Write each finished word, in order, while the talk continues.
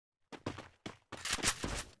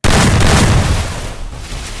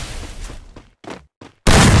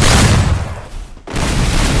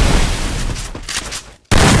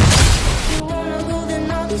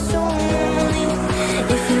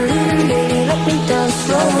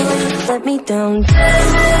me down.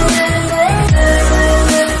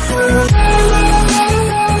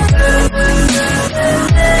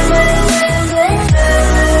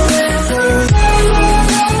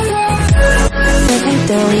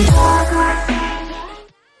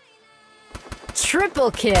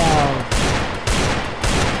 Triple kill.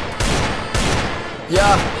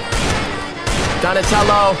 Yeah,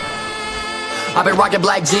 Donatello. I've been rocking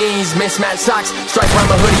black jeans, mismatched socks, stripes around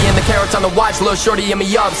my hoodie and the carrots on the watch. Little shorty hit me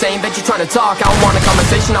up, saying that you trying to talk. I don't want a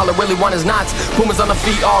conversation, all I really want is knots. Pumas on the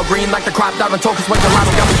feet, all green like the crop. Diving tokens, wait the lotto,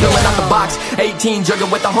 got me filling out the box. 18, juggling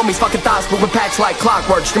with the homies, fucking thoughts, moving packs like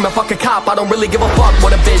clockwork. Screaming fuck a cop, I don't really give a fuck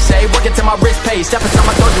what a bitch say. Working till my wrist pays, step inside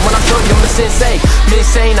my dojo when I show you I'm the sensei.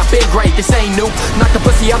 Insane, I've been great, this ain't new. Knock the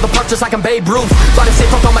pussy out the park just like I'm Babe Ruth. About to say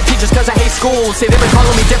fuck all my teachers cause I hate school. Say they been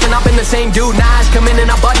calling me different, I've been the same dude. Nah, I come in and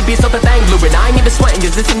I buddy beats up the thing blue. And I ain't even sweating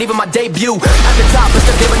cause this ain't even my debut. At the top, but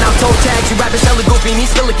still giving out toe tags. You rappers hella goofy and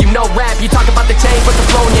he's still like you know rap. You talk about the change, but the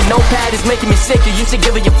flow in your notepad is making me sick. You used to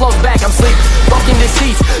give it your flows back, I'm sleep. Walking the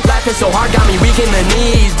seats, laughing so hard got me weak in the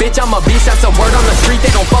knees. Bitch, I'm a beast, that's a word on the street.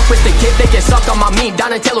 They don't fuck with the kid, they get sucked on my meat.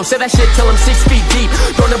 Donatello said that shit till I'm 6 feet deep.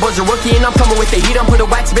 Throwing was a rookie and I'm coming with the heat. I'm put a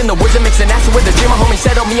wax in the woods and mixing acid with the dream. My homie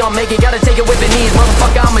said on me, I'll make it, gotta take it with the knees.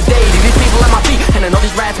 Motherfucker, I'm a deity, these people at my feet. And I know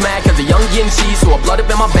these rats mad cause the young getting cheese. So I blood up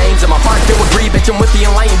in my veins and my heart filled with greed. Bitch, I'm with the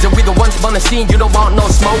lanes and we the ones on the scene. You don't want no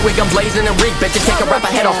smoke, wig, I'm blazing and reek. Bitch, you take a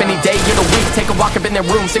rapper head off any day of the week. Take a walk up in their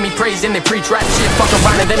room, see me praise and they preach rap shit. Fuck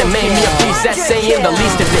around and then it made me a piece. That's saying the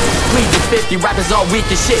least of it. Plead to 50, rappers all weak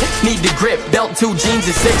as shit. Need to grip, belt 2 jeans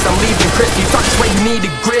is 6. I'm leaving crispy, fuckers where you need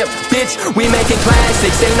to grip. Bitch, we making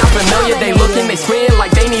classics, they not familiar. They looking, they squint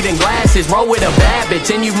like they needing glasses. Roll with a bad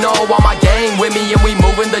bitch and you know all my gang with me. And we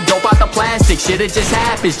moving the dope out the plastic. Shit, it just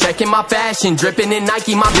happens, checking my fashion. Dripping in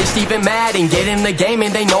Nike, my bitch even mad. And get in the game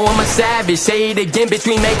and they know I'm a savage. Say it again, bitch,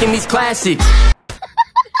 we making these classics.